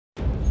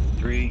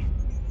3,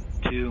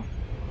 2,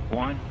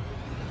 1,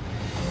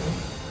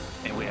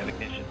 and we have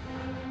ignition.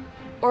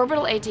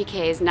 Orbital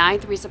ATK's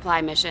 9th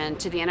resupply mission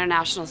to the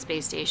International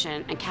Space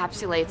Station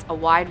encapsulates a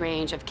wide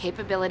range of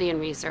capability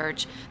and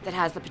research that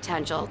has the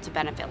potential to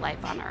benefit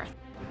life on Earth.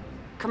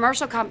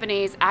 Commercial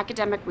companies,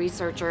 academic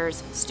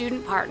researchers,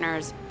 student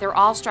partners, they're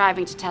all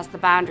striving to test the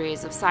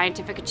boundaries of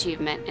scientific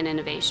achievement and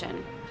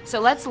innovation.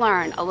 So let's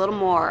learn a little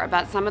more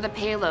about some of the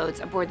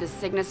payloads aboard the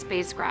Cygnus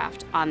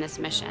spacecraft on this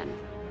mission.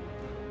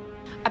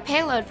 A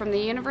payload from the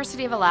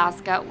University of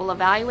Alaska will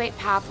evaluate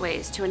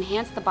pathways to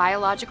enhance the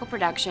biological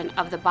production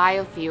of the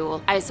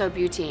biofuel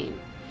isobutene.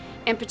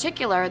 In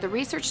particular, the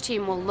research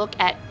team will look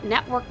at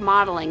network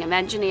modeling of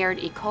engineered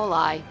E.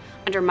 coli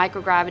under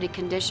microgravity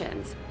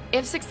conditions.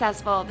 If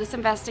successful, this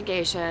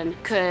investigation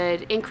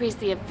could increase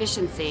the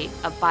efficiency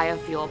of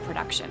biofuel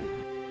production.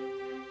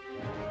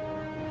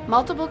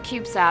 Multiple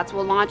CubeSats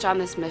will launch on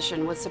this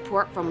mission with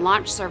support from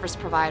launch service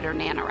provider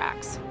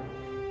NanoRacks.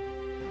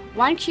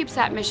 One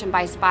CubeSat mission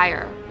by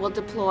Spire will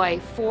deploy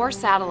 4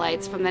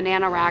 satellites from the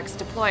NanoRacks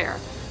deployer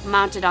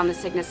mounted on the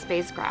Cygnus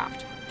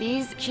spacecraft.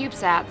 These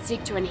CubeSats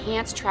seek to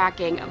enhance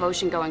tracking of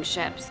ocean-going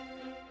ships.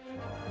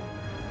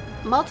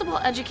 Multiple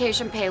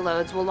education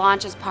payloads will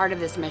launch as part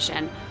of this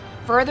mission,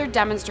 further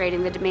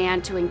demonstrating the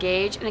demand to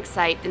engage and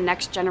excite the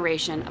next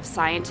generation of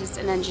scientists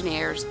and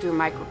engineers through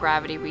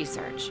microgravity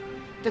research.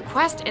 The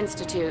Quest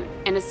Institute,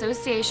 in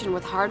association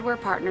with hardware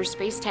partner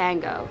Space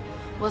Tango,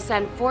 will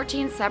send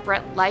 14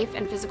 separate life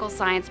and physical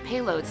science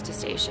payloads to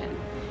station.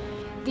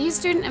 These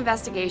student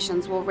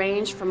investigations will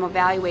range from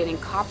evaluating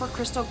copper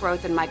crystal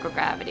growth in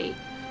microgravity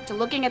to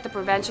looking at the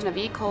prevention of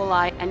E.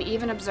 coli and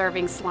even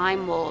observing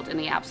slime mold in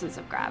the absence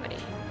of gravity.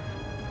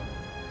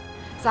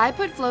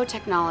 Zyput Flow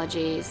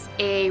Technologies,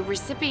 a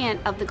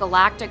recipient of the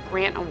Galactic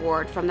Grant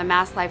Award from the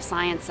Mass Life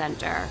Science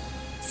Center,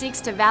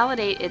 seeks to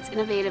validate its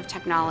innovative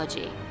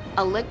technology,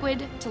 a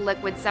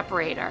liquid-to-liquid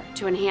separator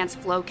to enhance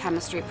flow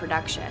chemistry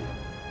production.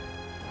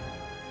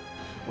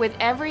 With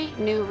every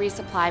new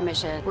resupply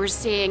mission, we're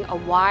seeing a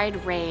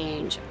wide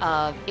range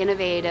of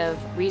innovative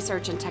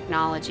research and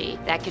technology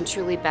that can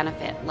truly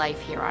benefit life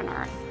here on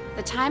Earth.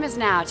 The time is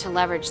now to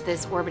leverage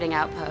this orbiting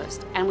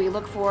outpost, and we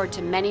look forward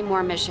to many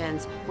more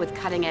missions with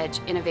cutting-edge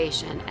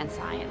innovation and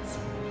science.